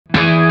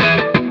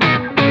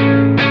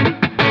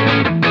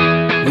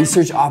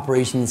Research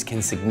operations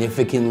can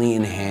significantly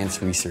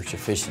enhance research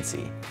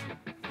efficiency.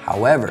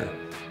 However,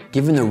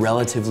 given the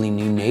relatively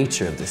new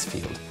nature of this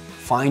field,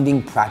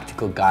 finding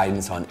practical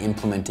guidance on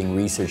implementing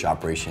research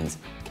operations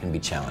can be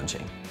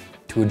challenging.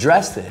 To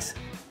address this,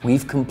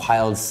 we've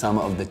compiled some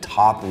of the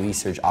top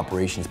research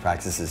operations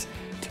practices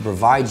to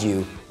provide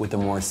you with a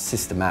more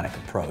systematic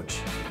approach.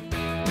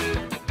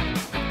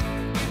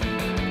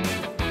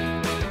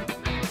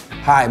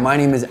 Hi, my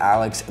name is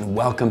Alex and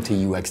welcome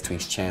to UX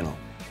Tweak's channel.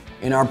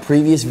 In our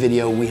previous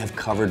video, we have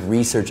covered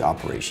research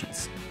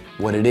operations,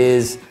 what it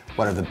is,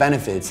 what are the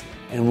benefits,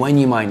 and when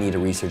you might need a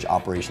research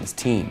operations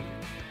team.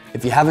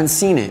 If you haven't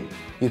seen it,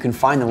 you can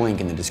find the link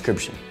in the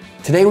description.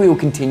 Today we will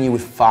continue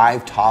with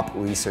 5 top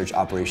research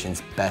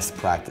operations best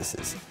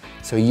practices,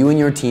 so you and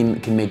your team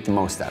can make the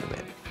most out of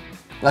it.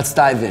 Let's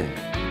dive in.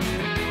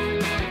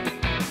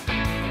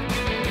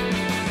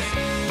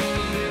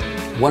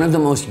 One of the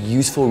most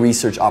useful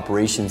research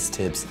operations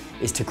tips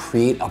is to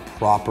create a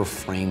proper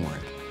framework.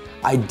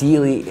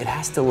 Ideally, it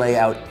has to lay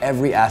out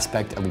every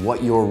aspect of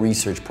what your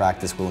research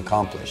practice will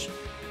accomplish.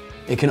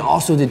 It can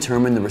also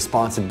determine the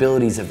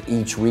responsibilities of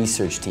each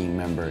research team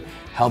member,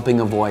 helping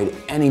avoid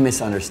any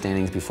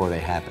misunderstandings before they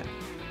happen.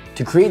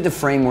 To create the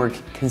framework,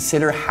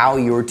 consider how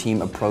your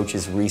team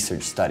approaches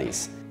research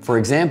studies. For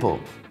example,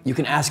 you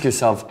can ask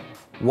yourself,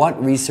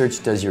 what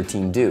research does your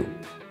team do?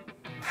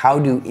 How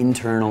do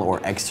internal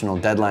or external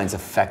deadlines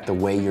affect the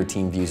way your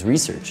team views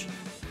research?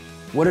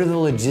 What are the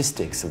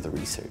logistics of the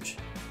research?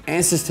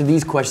 Answers to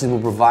these questions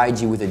will provide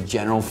you with a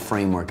general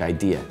framework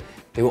idea.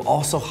 They will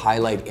also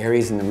highlight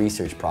areas in the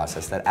research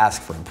process that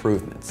ask for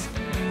improvements.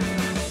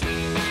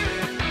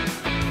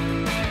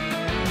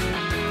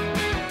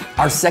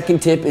 Our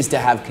second tip is to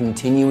have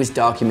continuous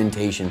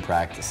documentation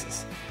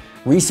practices.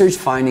 Research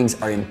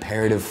findings are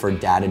imperative for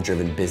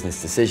data-driven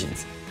business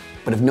decisions.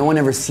 But if no one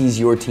ever sees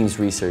your team's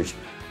research,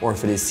 or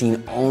if it is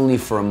seen only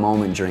for a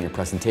moment during a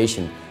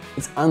presentation,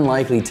 it's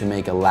unlikely to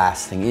make a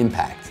lasting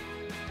impact.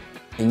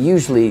 And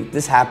usually,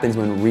 this happens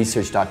when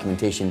research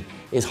documentation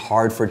is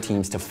hard for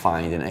teams to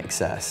find and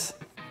access.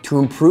 To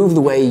improve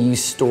the way you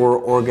store,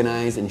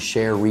 organize, and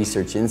share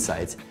research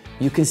insights,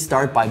 you can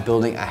start by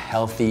building a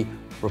healthy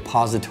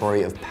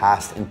repository of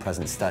past and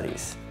present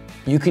studies.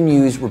 You can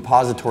use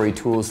repository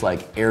tools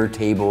like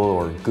Airtable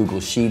or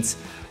Google Sheets,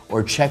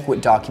 or check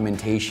what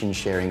documentation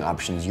sharing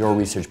options your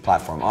research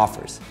platform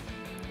offers.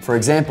 For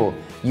example,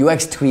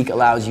 UX Tweak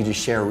allows you to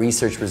share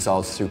research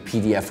results through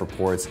PDF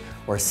reports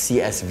or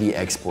CSV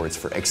exports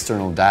for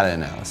external data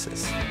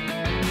analysis.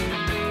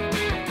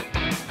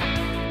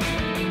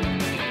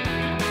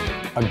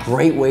 A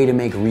great way to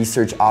make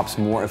ResearchOps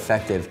more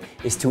effective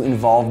is to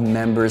involve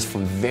members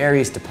from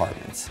various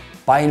departments.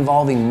 By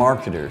involving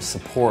marketers,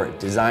 support,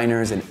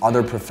 designers, and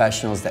other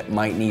professionals that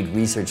might need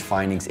research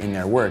findings in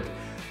their work,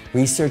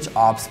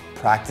 ResearchOps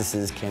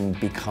practices can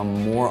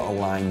become more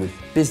aligned with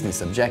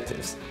business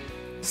objectives.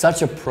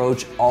 Such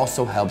approach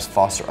also helps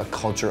foster a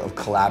culture of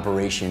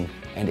collaboration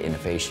and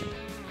innovation.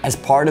 As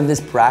part of this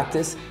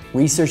practice,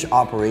 research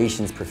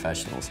operations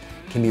professionals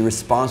can be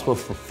responsible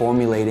for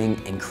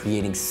formulating and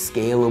creating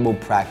scalable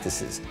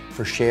practices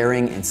for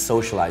sharing and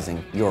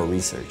socializing your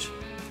research.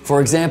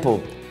 For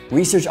example,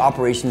 research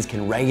operations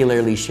can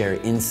regularly share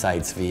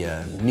insights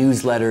via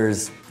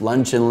newsletters,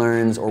 lunch and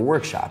learns, or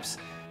workshops,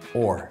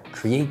 or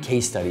create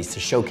case studies to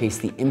showcase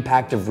the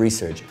impact of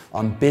research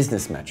on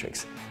business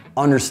metrics,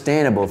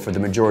 understandable for the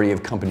majority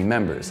of company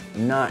members,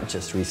 not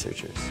just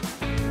researchers.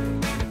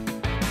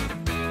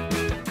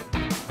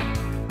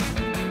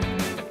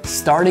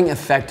 Starting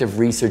effective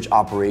research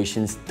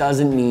operations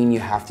doesn't mean you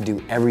have to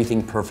do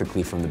everything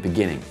perfectly from the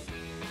beginning.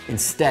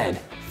 Instead,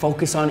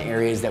 focus on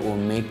areas that will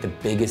make the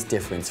biggest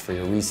difference for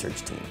your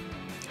research team.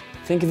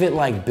 Think of it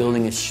like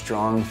building a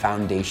strong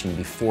foundation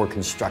before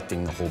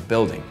constructing the whole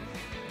building.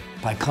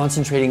 By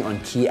concentrating on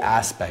key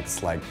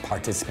aspects like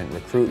participant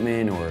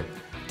recruitment or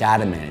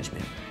data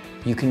management,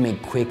 you can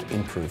make quick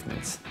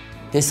improvements.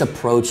 This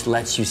approach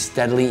lets you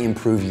steadily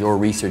improve your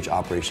research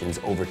operations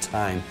over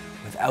time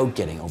without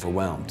getting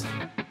overwhelmed.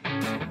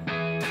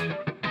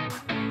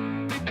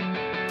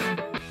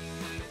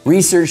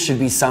 Research should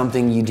be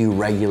something you do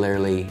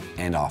regularly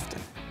and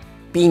often.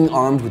 Being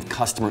armed with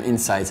customer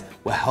insights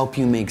will help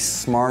you make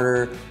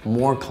smarter,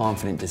 more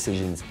confident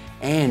decisions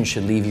and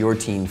should leave your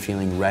team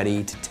feeling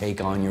ready to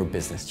take on your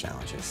business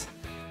challenges.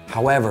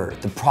 However,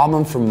 the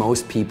problem for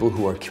most people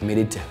who are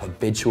committed to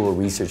habitual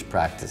research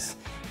practice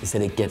is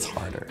that it gets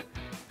harder.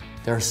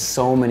 There are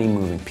so many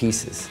moving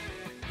pieces,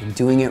 and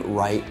doing it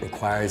right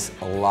requires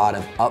a lot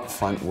of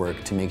upfront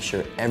work to make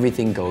sure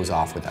everything goes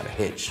off without a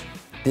hitch.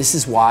 This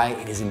is why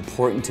it is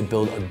important to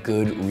build a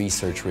good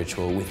research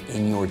ritual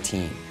within your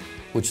team,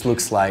 which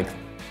looks like,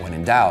 when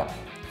in doubt,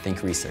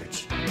 think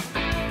research.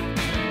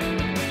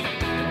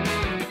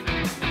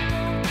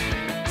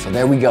 So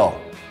there we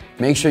go.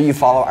 Make sure you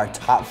follow our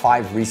top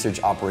 5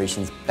 research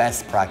operations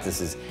best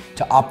practices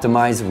to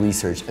optimize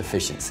research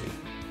efficiency.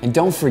 And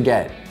don't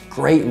forget,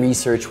 great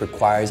research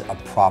requires a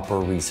proper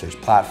research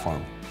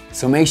platform.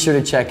 So make sure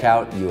to check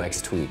out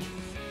UX Tweak.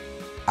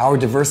 Our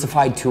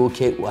diversified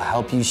toolkit will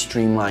help you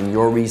streamline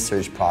your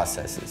research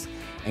processes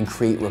and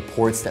create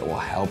reports that will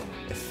help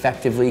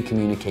effectively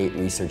communicate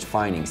research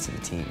findings to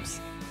the teams.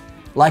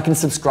 Like and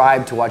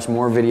subscribe to watch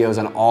more videos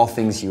on all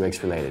things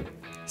UX related.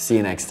 See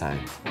you next time.